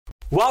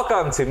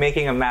Welcome to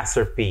Making a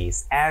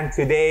Masterpiece, and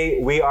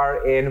today we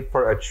are in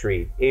for a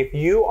treat. If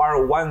you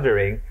are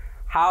wondering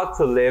how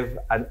to live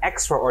an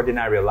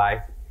extraordinary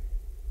life,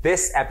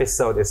 this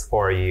episode is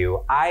for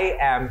you. I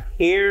am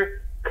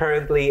here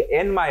currently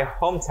in my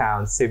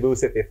hometown, Cebu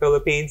City,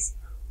 Philippines,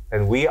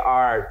 and we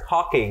are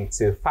talking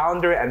to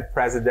founder and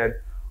president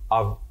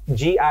of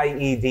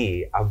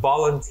GIED, a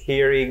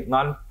volunteering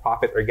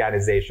nonprofit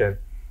organization,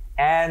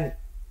 and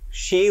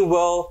she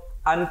will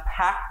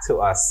unpack to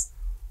us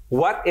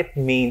what it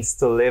means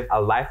to live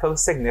a life of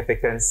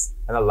significance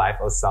and a life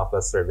of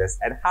selfless service,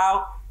 and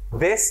how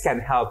this can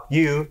help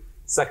you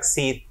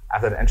succeed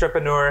as an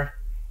entrepreneur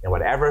in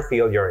whatever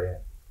field you're in.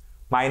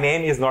 My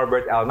name is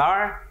Norbert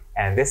Elnar,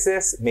 and this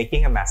is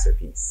Making a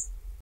Masterpiece.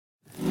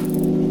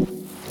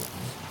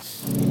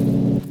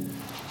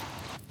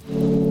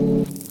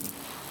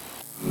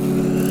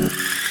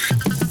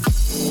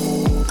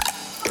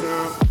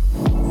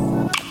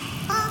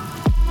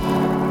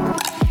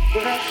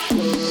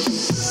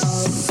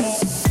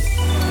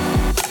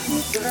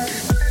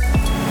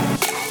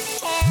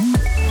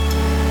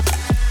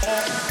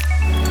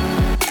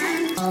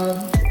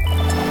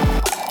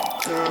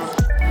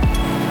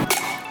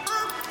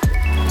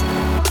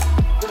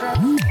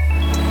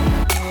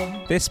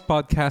 This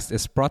podcast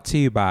is brought to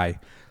you by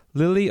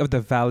Lily of the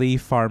Valley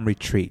Farm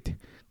Retreat.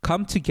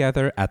 Come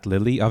together at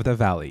Lily of the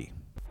Valley.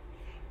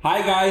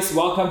 Hi guys,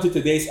 welcome to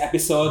today's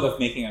episode of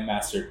Making a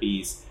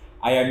Masterpiece.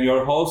 I am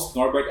your host,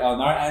 Norbert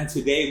Elnar, and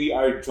today we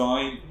are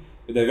joined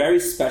with a very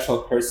special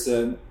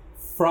person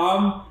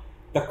from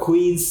the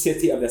Queen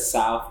City of the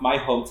South, my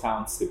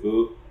hometown,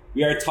 Cebu.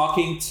 We are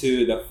talking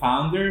to the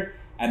founder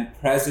and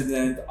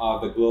president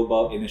of the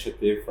Global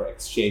Initiative for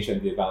Exchange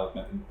and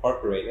Development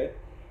Incorporated,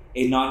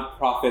 a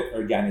nonprofit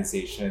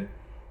organization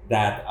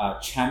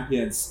that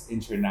champions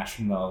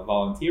international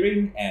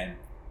volunteering and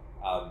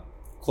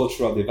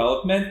cultural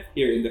development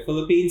here in the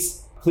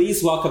Philippines.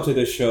 Please welcome to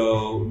the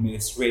show,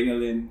 Ms.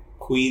 Reynalyn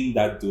Queen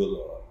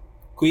Dadulo.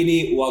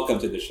 Queenie, welcome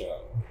to the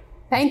show.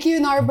 Thank you,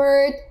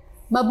 Norbert.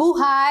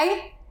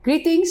 Mabuhay!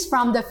 Greetings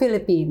from the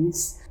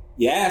Philippines.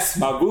 Yes,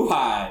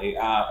 mabuhay. It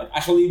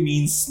actually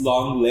means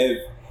long live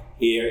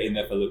here in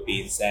the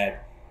Philippines. And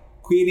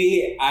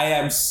Queenie, I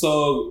am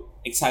so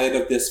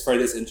excited for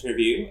this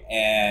interview,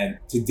 and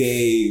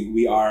today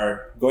we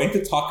are going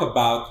to talk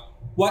about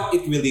what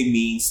it really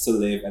means to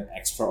live an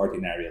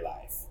extraordinary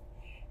life.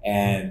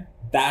 And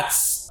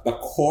that's the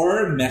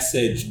core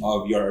message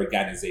of your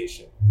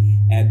organization.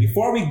 And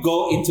before we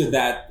go into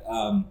that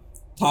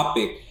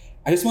topic,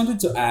 I just wanted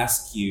to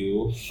ask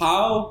you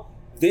how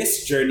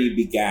this journey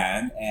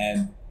began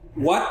and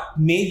what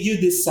made you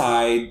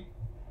decide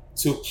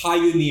to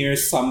pioneer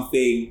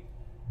something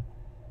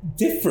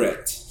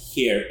different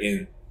here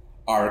in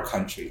our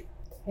country.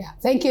 Yeah,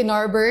 thank you,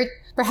 Norbert.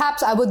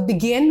 Perhaps I would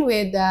begin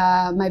with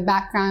my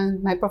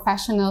background, my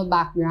professional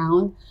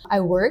background. I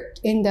worked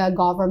in the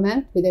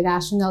government with the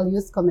National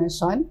Youth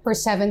Commission for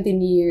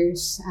 17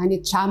 years, and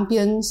it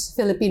champions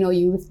Filipino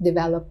youth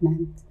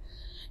development.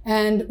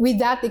 And with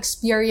that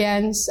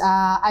experience,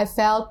 I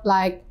felt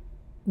like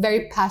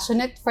very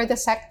passionate for the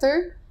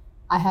sector.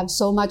 I have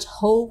so much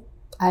hope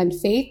and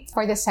faith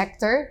for the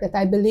sector that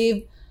I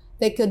believe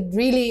they could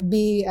really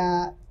be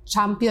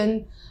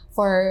champion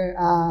for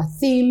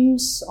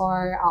themes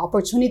or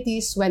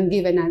opportunities when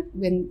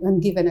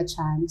given a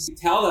chance.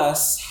 Tell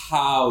us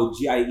how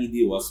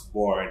GIED was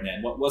born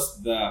and what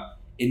was the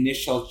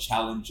initial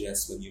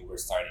challenges when you were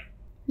starting?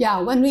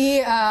 Yeah, when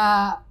we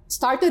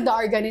started the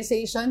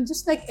organization,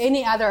 just like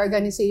any other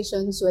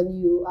organizations, when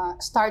you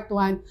start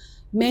one,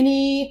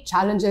 many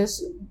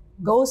challenges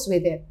goes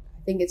with it.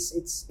 I think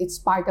it's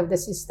part of the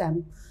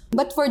system.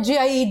 But for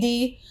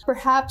GIED,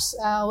 perhaps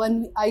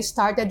when I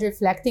started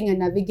reflecting and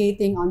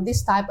navigating on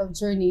this type of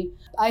journey,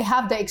 I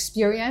have the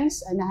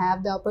experience and I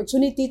have the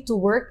opportunity to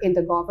work in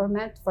the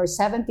government for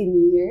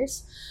 17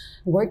 years,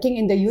 working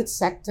in the youth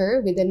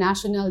sector with the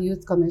National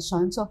Youth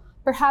Commission. So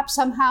perhaps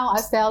somehow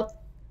I felt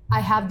I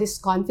have this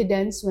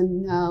confidence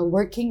when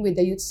working with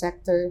the youth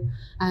sector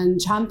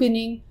and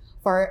championing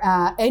for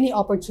any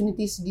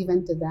opportunities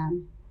given to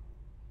them.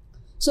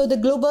 So the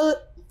Global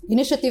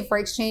Initiative for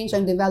Exchange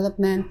and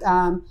Development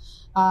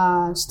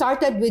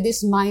started with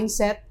this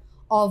mindset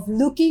of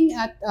looking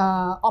at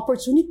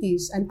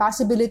opportunities and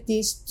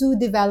possibilities to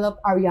develop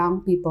our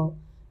young people,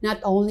 not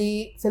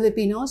only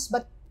Filipinos,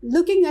 but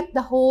looking at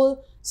the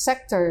whole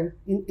sector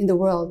in the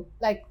world,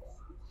 like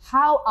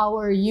how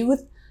our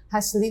youth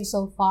has lived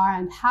so far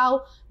and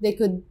how they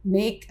could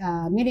make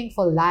a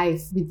meaningful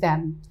life with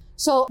them.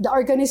 So the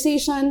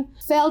organization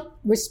felt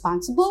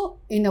responsible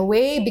in a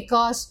way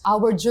because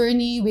our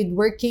journey with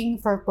working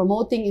for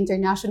promoting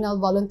international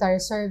voluntary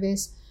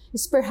service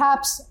is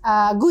perhaps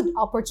a good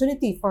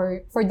opportunity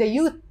for the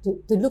youth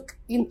to look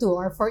into,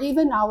 or for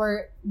even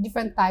our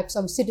different types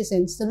of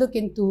citizens to look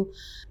into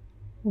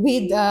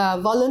with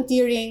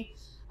volunteering,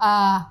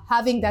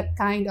 having that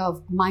kind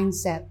of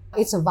mindset.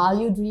 It's a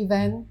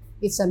value-driven,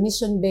 it's a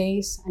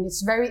mission-based, and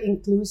it's very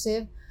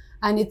inclusive,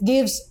 and it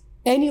gives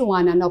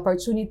anyone an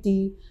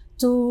opportunity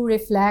to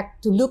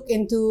reflect, to look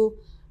into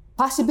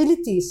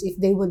possibilities if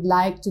they would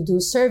like to do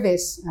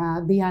service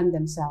beyond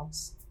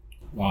themselves.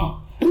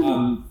 Wow.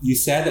 You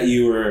said that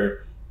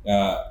you're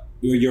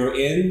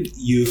in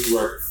youth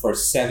work for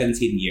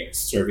 17 years,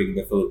 serving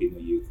the Filipino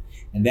youth.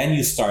 And then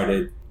you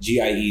started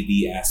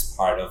GIED as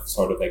part of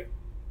sort of like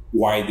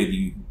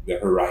widening the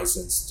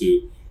horizons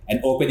and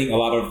opening a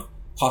lot of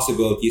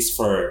possibilities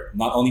for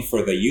not only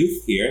for the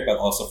youth here, but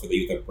also for the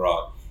youth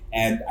abroad.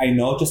 And I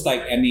know, just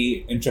like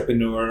any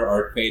entrepreneur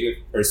or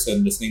creative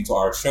person listening to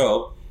our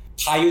show,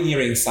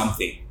 pioneering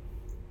something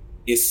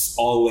is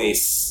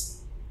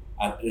always,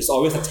 there's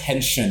always a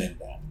tension in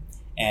that.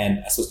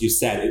 And as you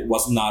said, it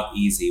was not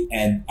easy.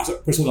 And as a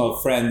personal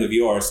friend of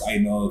yours, I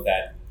know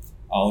that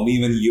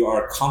even you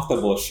are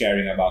comfortable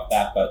sharing about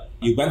that, but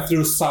you went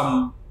through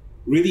some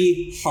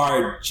really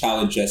hard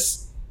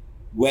challenges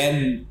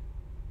when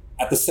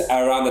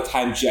around the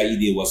time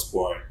GIED was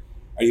born.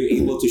 Are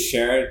you able to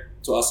share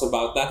to us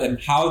about that? And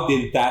how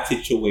did that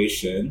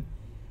situation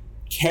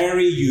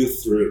carry you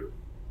through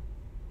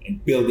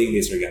in building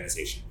this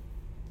organization?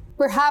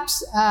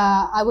 Perhaps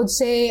I would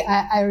say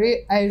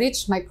I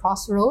reached my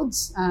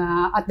crossroads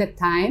at that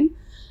time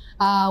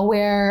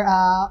where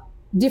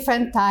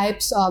different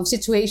types of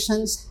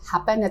situations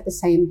happen at the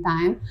same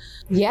time.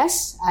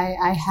 Yes,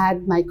 I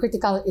had my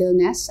critical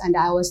illness and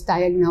I was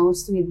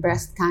diagnosed with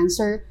breast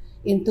cancer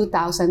in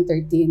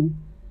 2013.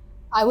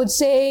 I would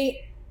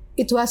say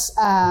it was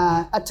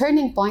a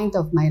turning point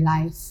of my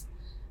life.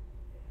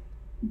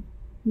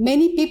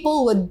 Many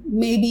people would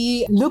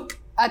maybe look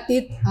at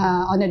it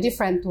on a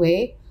different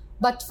way,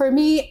 but for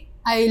me,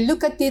 I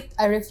look at it,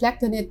 I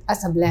reflect on it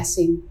as a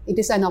blessing. It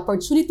is an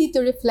opportunity to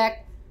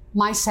reflect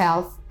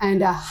myself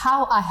and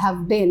how I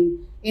have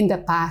been in the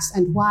past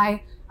and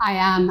why I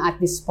am at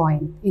this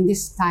point in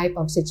this type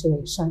of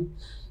situation.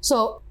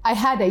 So I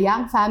had a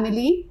young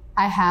family.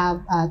 I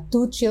have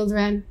 2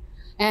 children,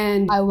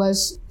 and I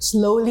was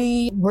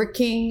slowly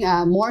working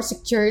more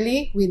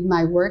securely with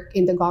my work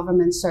in the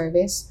government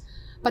service.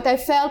 But I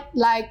felt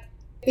like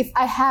if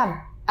I have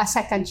a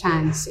second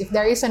chance, if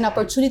there is an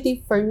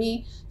opportunity for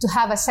me to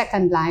have a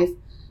second life,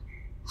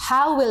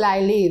 how will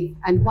I live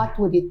and what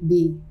would it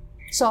be?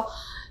 So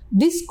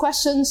these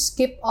questions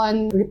keep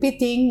on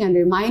repeating and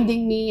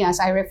reminding me as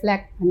I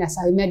reflect and as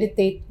I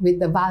meditate with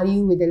the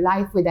value, with the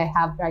life that I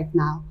have right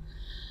now.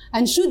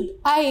 And should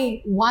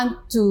I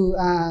want to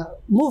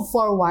move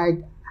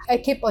forward, I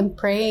keep on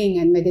praying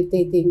and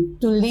meditating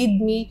to lead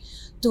me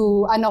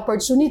to an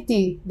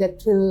opportunity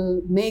that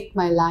will make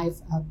my life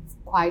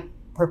quite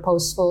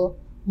purposeful,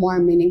 more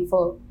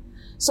meaningful.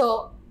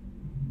 So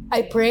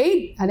I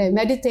prayed and I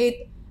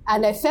meditate,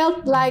 and I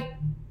felt like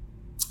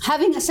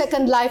having a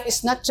second life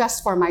is not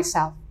just for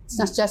myself. It's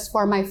not just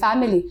for my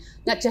family,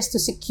 not just to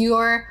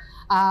secure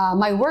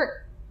my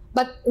work,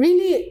 but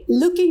really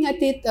looking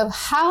at it of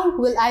how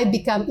will I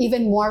become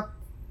even more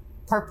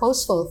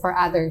purposeful for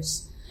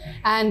others.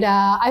 And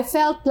I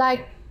felt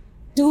like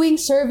doing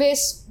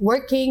service,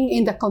 working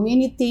in the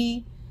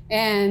community,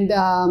 and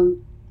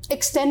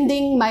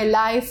extending my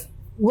life,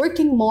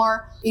 working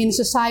more in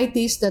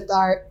societies that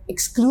are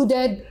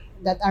excluded,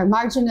 that are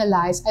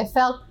marginalized. I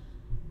felt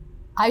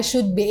I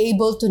should be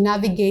able to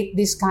navigate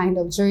this kind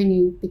of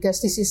journey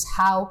because this is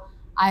how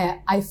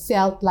I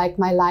felt like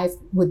my life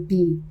would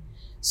be.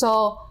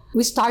 So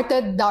we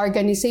started the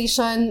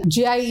organization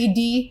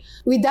GIED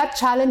with that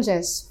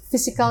challenges,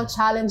 physical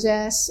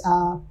challenges,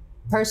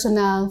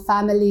 personal,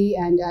 family,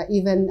 and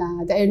even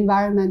the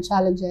environment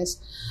challenges.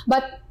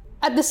 But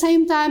at the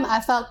same time, I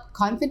felt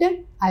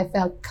confident, I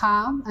felt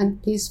calm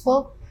and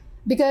peaceful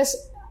because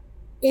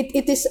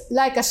it is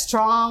like a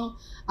strong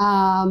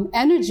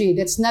energy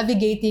that's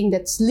navigating,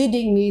 that's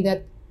leading me,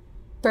 that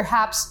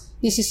perhaps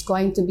this is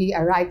going to be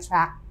a right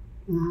track,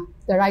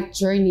 the right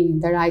journey,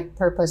 the right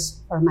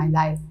purpose for my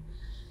life.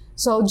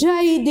 So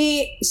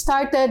GIED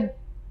started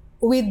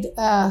with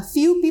a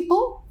few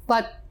people,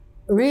 but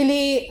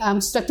really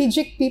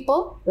strategic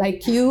people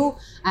like you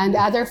and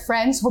other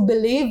friends who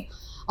believe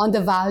on the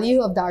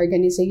value of the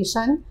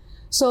organization.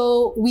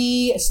 So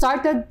we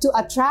started to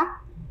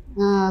attract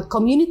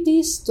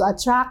communities, to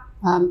attract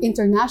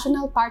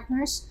international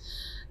partners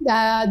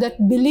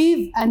that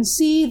believe and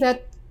see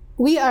that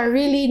we are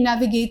really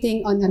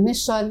navigating on a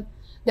mission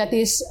that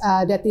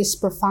is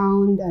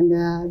profound and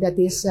that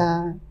is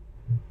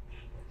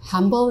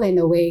humble in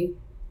a way.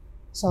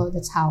 So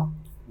that's how.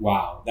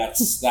 Wow,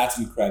 that's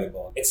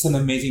incredible. It's an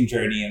amazing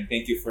journey, and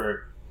thank you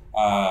for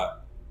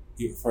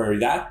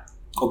that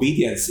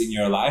obedience in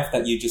your life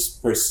that you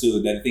just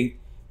pursued. I think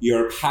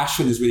your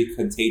passion is really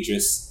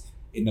contagious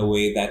in a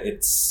way that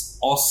it's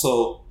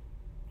also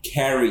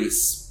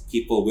carries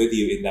people with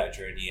you in that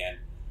journey.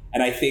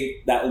 And I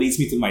think that leads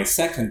me to my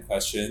second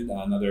question,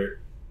 another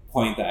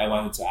point that I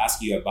wanted to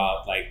ask you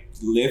about, like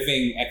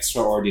living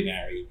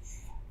extraordinary.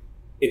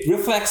 It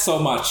reflects so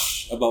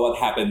much about what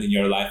happened in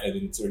your life and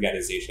in its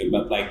organization,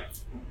 but like,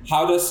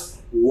 how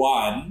does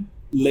one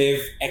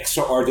live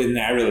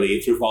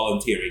extraordinarily through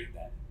volunteering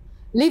then?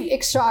 Live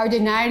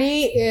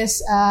extraordinary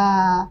is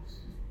a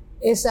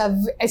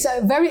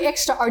very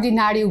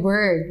extraordinary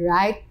word,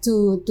 right?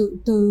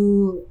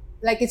 To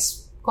like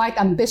it's quite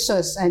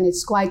ambitious and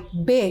it's quite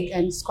big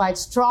and it's quite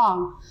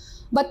strong.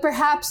 But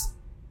perhaps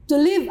to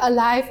live a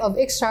life of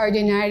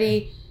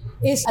extraordinary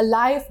is a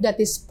life that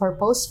is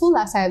purposeful,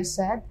 as I have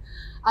said,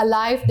 a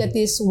life that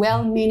is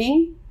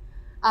well-meaning,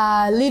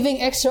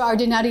 living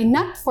extraordinary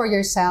not for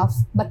yourself,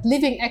 but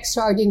living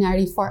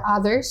extraordinary for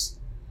others.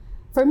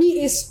 For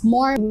me, is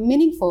more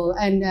meaningful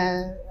and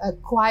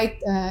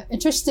quite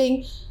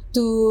interesting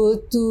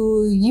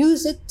to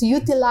use it, to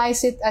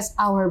utilize it as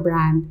our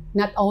brand.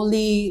 Not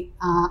only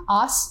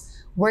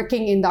us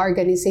working in the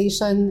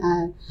organization,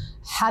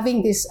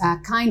 having this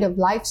kind of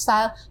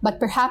lifestyle, but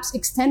perhaps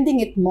extending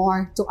it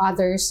more to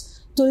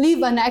others to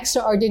live an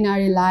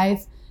extraordinary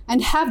life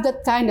and have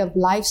that kind of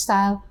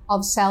lifestyle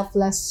of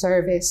selfless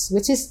service,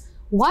 which is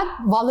what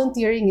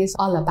volunteering is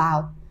all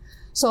about.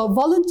 So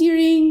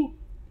volunteering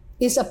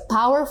is a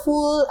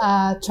powerful,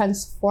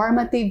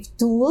 transformative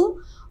tool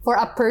for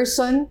a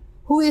person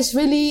who is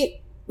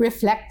really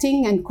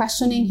reflecting and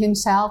questioning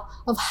himself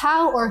of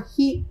how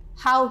he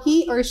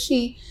or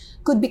she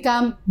could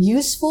become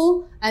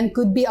useful and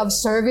could be of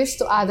service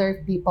to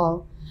other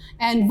people.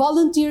 And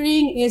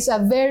volunteering is a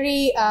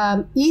very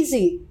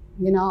easy,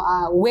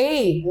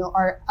 way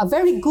or a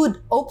very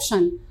good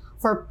option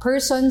for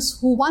persons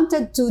who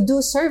wanted to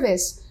do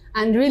service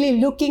and really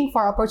looking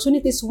for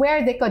opportunities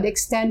where they could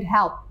extend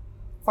help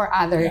for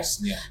others.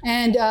 Yeah.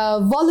 And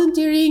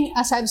volunteering,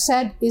 as I've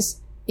said,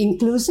 is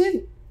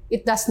inclusive.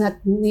 It does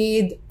not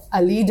need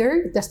a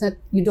leader.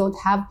 You don't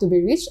have to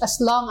be rich, as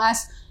long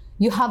as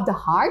you have the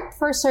heart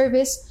for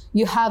service,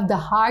 you have the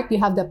heart, you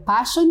have the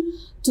passion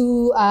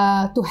to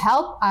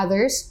help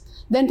others.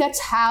 Then that's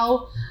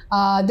how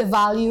the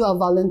value of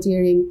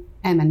volunteering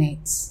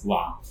emanates.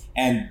 Wow.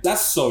 And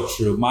that's so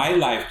true. My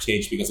life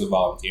changed because of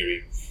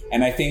volunteering.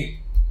 And I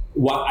think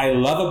what I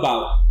love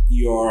about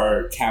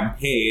your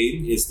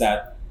campaign is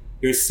that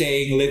you're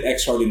saying live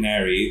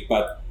extraordinary,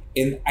 but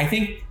I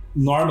think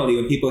normally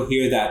when people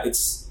hear that,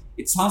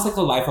 it sounds like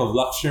a life of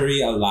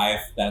luxury, a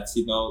life that's,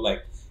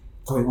 like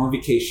going on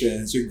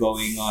vacations, you're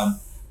going on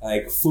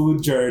like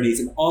food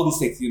journeys and all these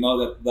things,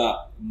 the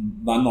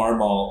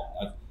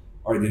normal,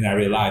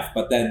 ordinary life.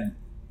 But then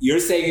you're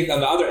saying it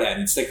on the other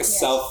end. It's like a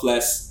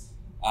selfless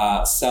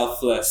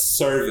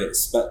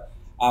service. But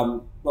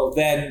well,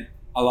 then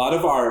a lot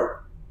of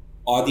our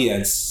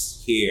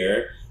audience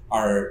here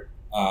are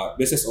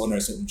business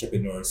owners and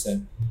entrepreneurs.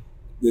 And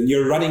when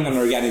you're running an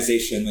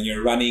organization, when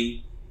you're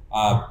running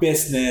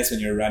business, when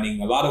you're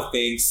running a lot of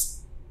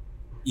things,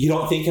 you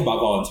don't think about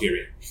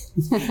volunteering.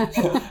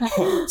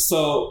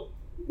 So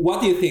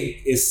what do you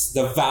think is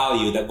the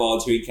value that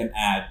volunteering can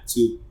add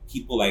to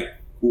people like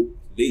who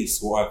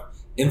have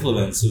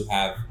influence,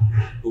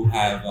 who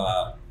have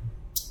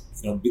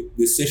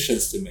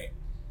decisions to make?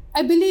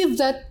 I believe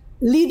that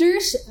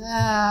leaders,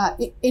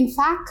 in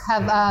fact,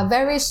 have a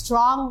very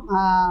strong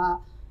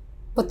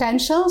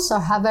potentials or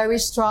have very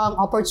strong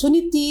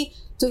opportunity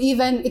to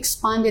even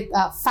expand it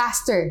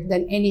faster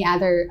than any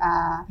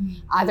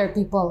other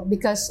people,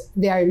 because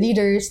they are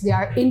leaders, they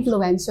are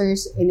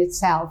influencers in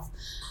itself.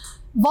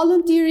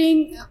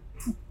 Volunteering,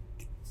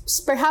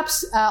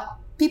 perhaps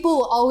people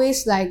will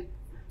always like,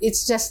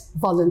 it's just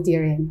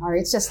volunteering, or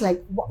it's just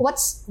like,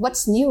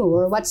 what's new,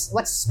 or what's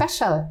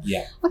special?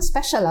 Yeah. What's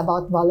special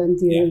about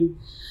volunteering?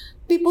 Yeah.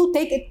 People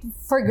take it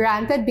for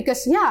granted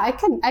because I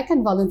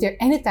can volunteer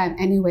anytime,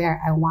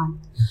 anywhere I want.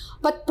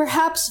 But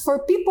perhaps for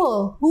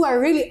people who are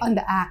really on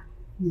the act,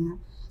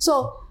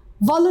 so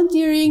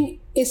volunteering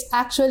is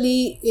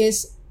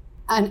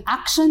an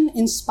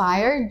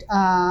action-inspired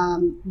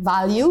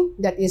value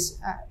that is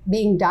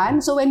being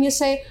done. So when you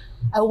say,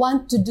 I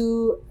want to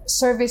do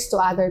service to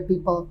other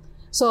people,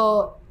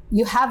 so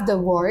you have the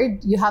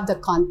word, you have the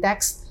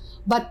context,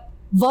 but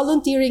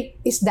volunteering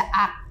is the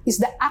act, is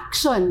the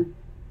action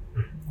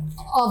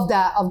of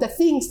the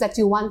things that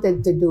you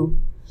wanted to do.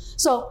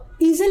 So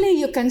easily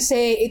you can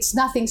say it's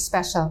nothing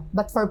special,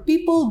 but for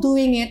people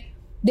doing it,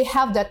 they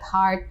have that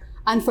heart,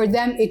 and for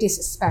them it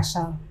is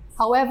special.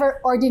 However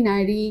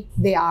ordinary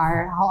they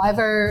are,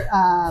 however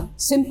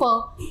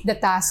simple the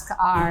tasks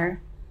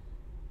are,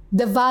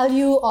 the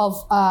value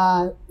of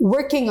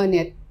working on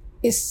it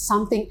is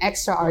something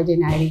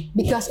extraordinary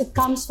because it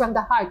comes from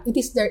the heart. It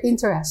is their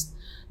interest.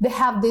 They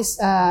have this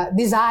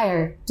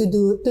desire to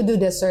do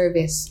the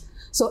service.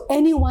 So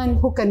anyone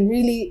who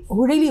really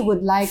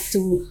would like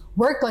to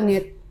work on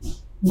it,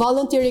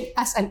 volunteering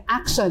as an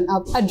action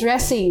of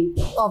addressing,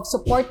 of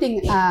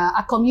supporting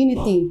a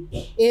community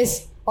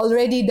is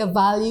already the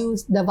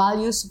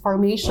values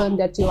formation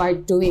that you are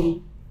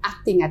doing,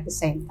 acting at the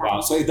same time.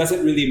 Wow. So it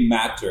doesn't really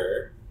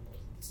matter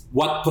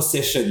what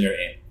position you're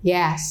in.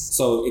 Yes.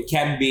 So it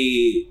can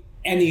be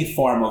any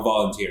form of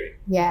volunteering.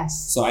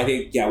 Yes. So I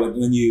think,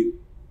 when you,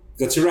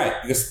 that's right,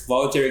 because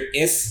volunteering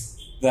is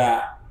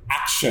the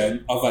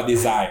action of a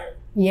desire.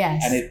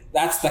 Yes. And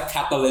that's the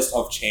catalyst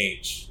of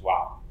change.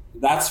 Wow.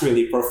 That's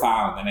really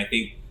profound. And I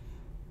think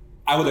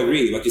I would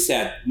agree with what you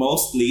said.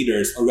 Most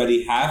leaders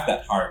already have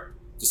that heart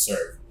to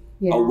serve.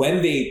 Yeah. But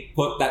when they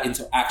put that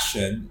into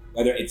action,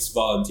 whether it's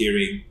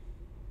volunteering,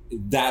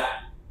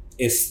 that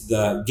is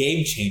the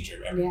game changer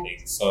of everything.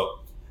 Yeah. So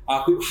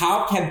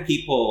how can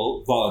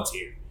people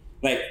volunteer?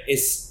 Like,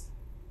 it's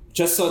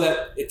just so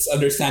that it's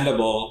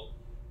understandable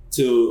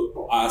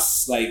to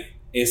us, like,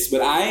 is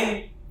when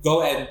I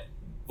go and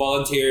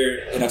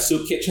volunteer in a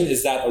soup kitchen,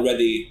 is that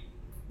already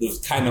the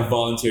kind of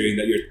volunteering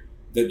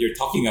that you're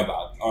talking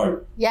about,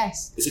 or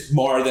Yes. is it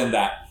more than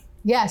that?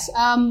 Yes.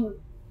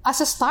 As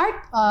a start,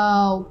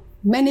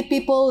 many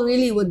people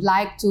really would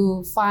like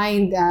to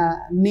find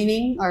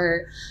meaning,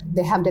 or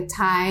they have the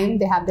time,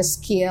 they have the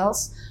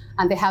skills,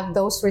 and they have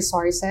those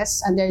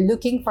resources, and they're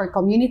looking for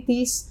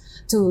communities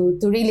to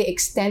really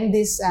extend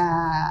these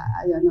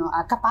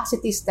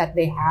capacities that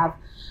they have.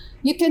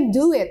 You can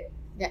do it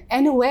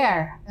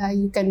anywhere.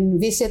 You can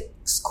visit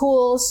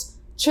schools,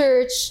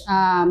 church,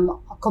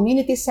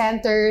 community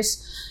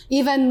centers,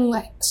 even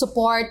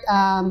support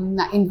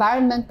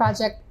environment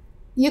project.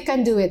 You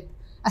can do it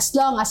as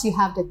long as you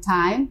have the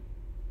time.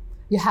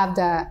 You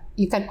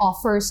can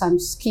offer some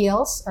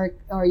skills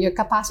or your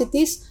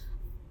capacities.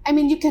 I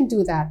mean, you can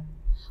do that.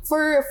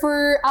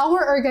 For our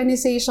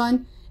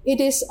organization, it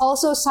is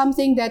also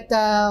something that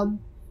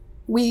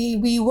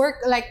we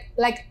work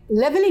like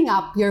leveling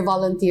up your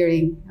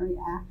volunteering. Oh,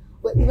 yeah.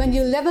 When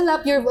you level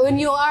up when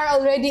you are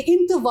already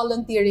into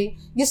volunteering,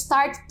 you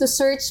start to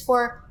search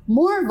for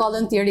more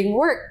volunteering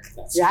work.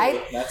 That's right?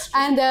 True. That's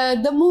true.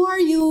 And the more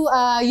you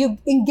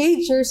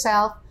engage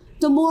yourself,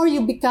 the more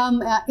you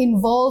become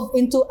involved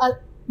into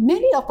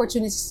many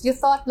opportunities. You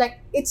thought like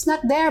it's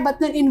not there, but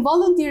then in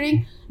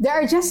volunteering, there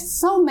are just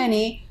so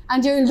many,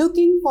 and you're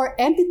looking for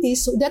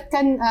entities that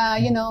can,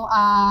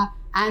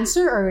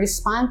 answer or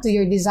respond to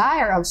your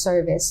desire of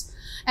service.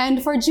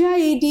 And for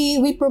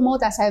GIED, we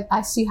promote,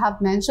 as you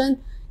have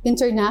mentioned,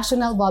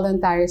 international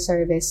voluntary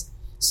service.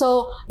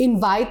 So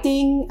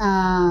inviting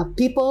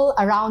people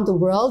around the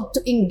world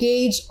to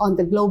engage on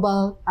the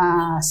global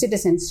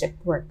citizenship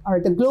work or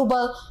the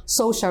global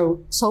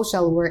social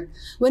work.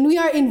 When we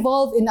are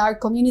involved in our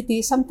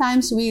community,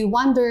 sometimes we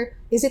wonder,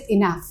 is it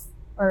enough?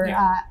 Or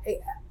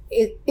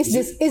is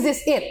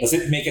this it? Does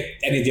it make it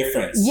any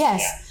difference?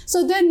 Yes. Yeah.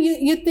 So then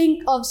you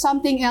think of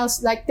something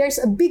else, like there's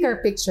a bigger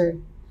picture.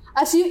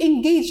 As you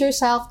engage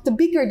yourself, the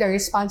bigger the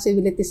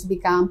responsibilities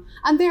become.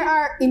 And there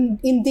are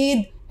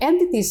indeed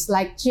entities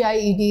like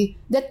GIED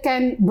that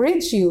can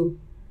bridge you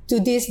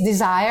to this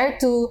desire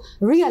to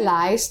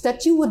realize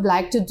that you would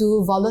like to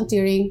do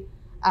volunteering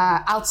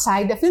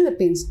outside the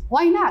Philippines.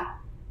 Why not?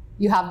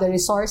 You have the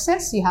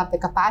resources, you have the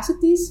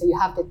capacities, you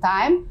have the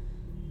time.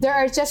 There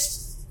are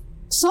just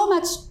so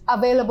much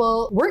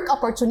available work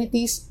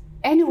opportunities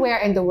anywhere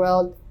in the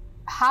world.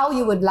 How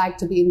you would like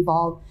to be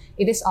involved,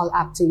 it is all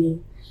up to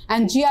you.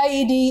 And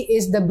GIED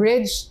is the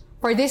bridge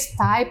for this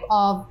type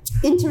of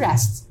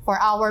interest for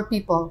our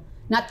people,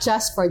 not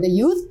just for the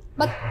youth,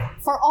 but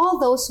for all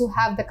those who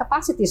have the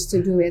capacities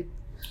to do it.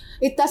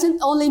 It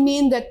doesn't only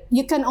mean that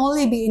you can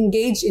only be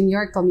engaged in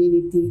your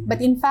community,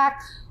 but in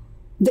fact,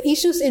 the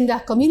issues in the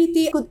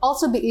community could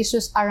also be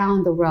issues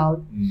around the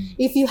world.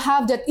 If you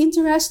have that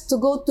interest to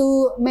go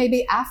to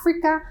maybe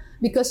Africa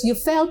because you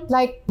felt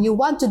like you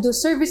want to do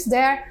service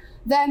there,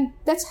 then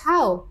that's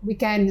how we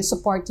can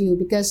support you,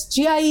 because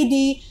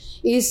GIED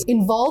is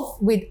involved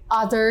with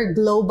other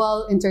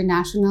global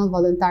international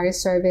voluntary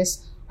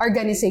service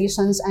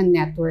organizations and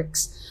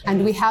networks.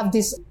 And we have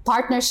these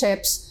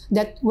partnerships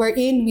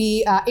wherein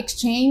we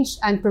exchange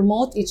and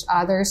promote each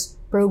other's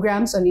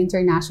programs on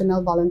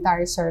international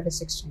voluntary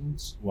service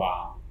exchange.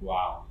 Wow,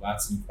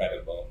 that's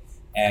incredible.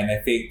 And I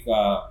think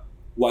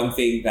one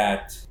thing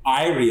that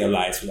I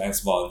realized when I was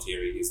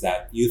volunteering is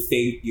that you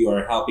think you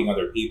are helping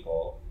other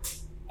people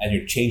and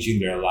you're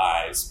changing their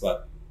lives,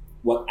 but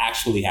what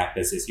actually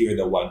happens is you're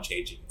the one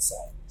changing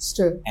inside. It's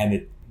true. And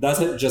it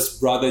doesn't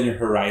just broaden your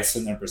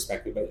horizon and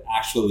perspective, but it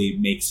actually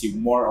makes you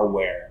more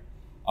aware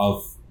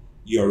of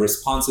your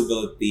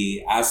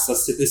responsibility as a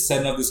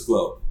citizen of this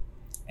globe.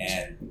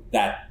 And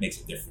that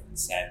makes a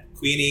difference. And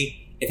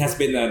Queenie, it has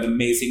been an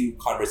amazing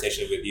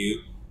conversation with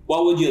you.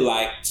 What would you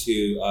like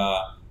to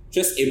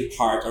just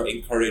impart or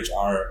encourage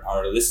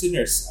our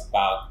listeners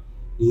about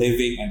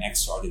living an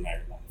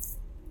extraordinary life?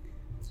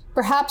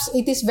 Perhaps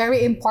it is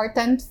very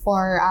important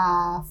for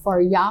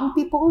young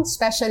people,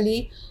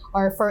 especially,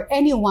 or for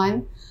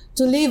anyone,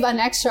 to live an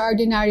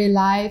extraordinary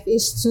life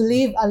is to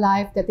live a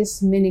life that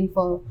is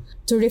meaningful,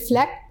 to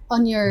reflect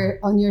on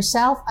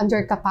yourself and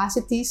your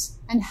capacities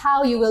and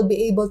how you will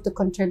be able to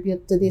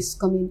contribute to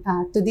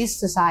these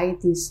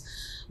societies.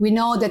 We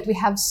know that we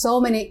have so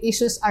many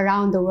issues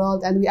around the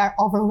world and we are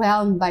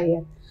overwhelmed by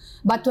it.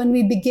 But when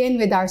we begin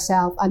with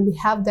ourselves and we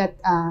have that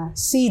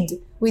seed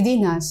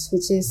within us,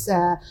 which is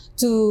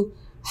to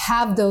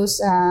have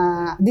those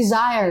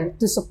desire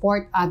to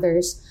support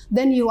others,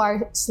 then you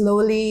are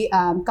slowly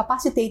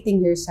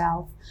capacitating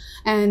yourself.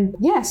 And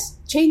yes,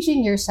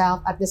 changing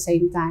yourself at the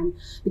same time.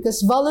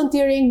 Because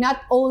volunteering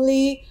not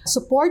only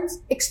supports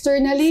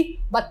externally,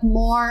 but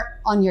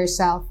more on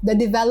yourself. The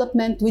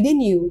development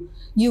within you.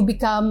 You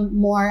become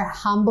more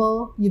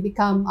humble, you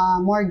become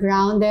more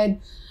grounded,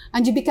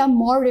 and you become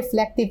more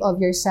reflective of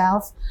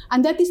yourself.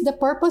 And that is the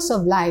purpose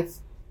of life,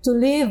 to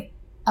live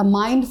a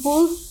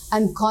mindful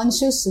and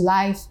conscious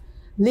life,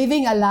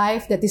 living a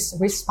life that is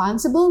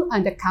responsible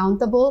and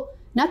accountable,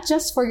 not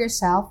just for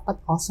yourself, but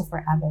also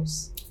for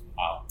others.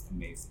 Wow,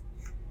 amazing.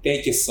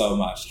 Thank you so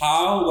much.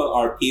 How will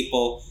our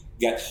people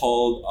get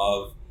hold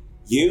of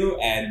you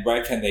and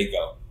where can they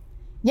go?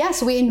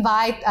 Yes, we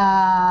invite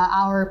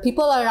our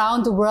people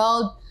around the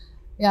world.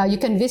 You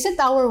can visit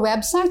our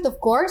website, of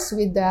course,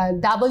 with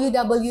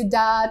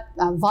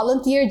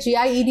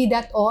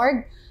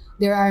www.volunteergied.org.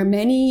 There are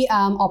many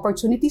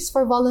opportunities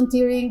for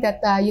volunteering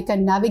that you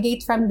can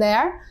navigate from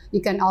there.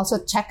 You can also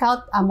check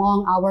out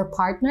among our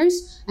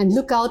partners and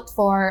look out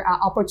for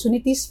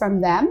opportunities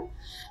from them.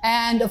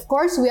 And of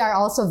course, we are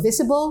also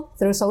visible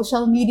through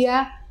social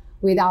media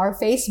with our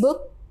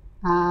Facebook,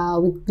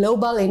 with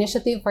Global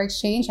Initiative for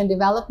Exchange and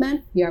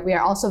Development. We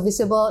are also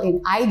visible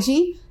in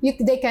IG.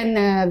 They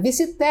can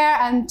visit there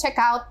and check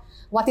out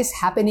what is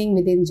happening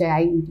within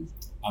JIED.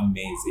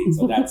 Amazing.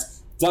 So that's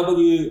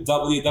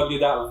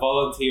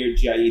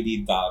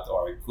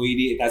www.volunteergied.org.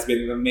 Queenie, it has been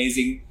an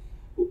amazing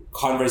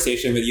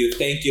conversation with you.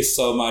 Thank you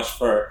so much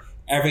for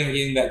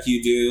everything that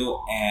you do,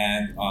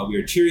 and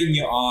we're cheering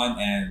you on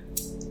and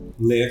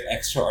live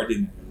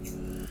extraordinary.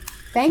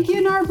 Thank you,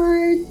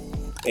 Norbert.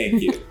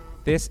 Thank you.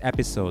 This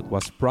episode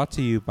was brought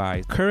to you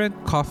by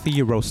Current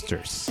Coffee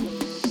Roasters.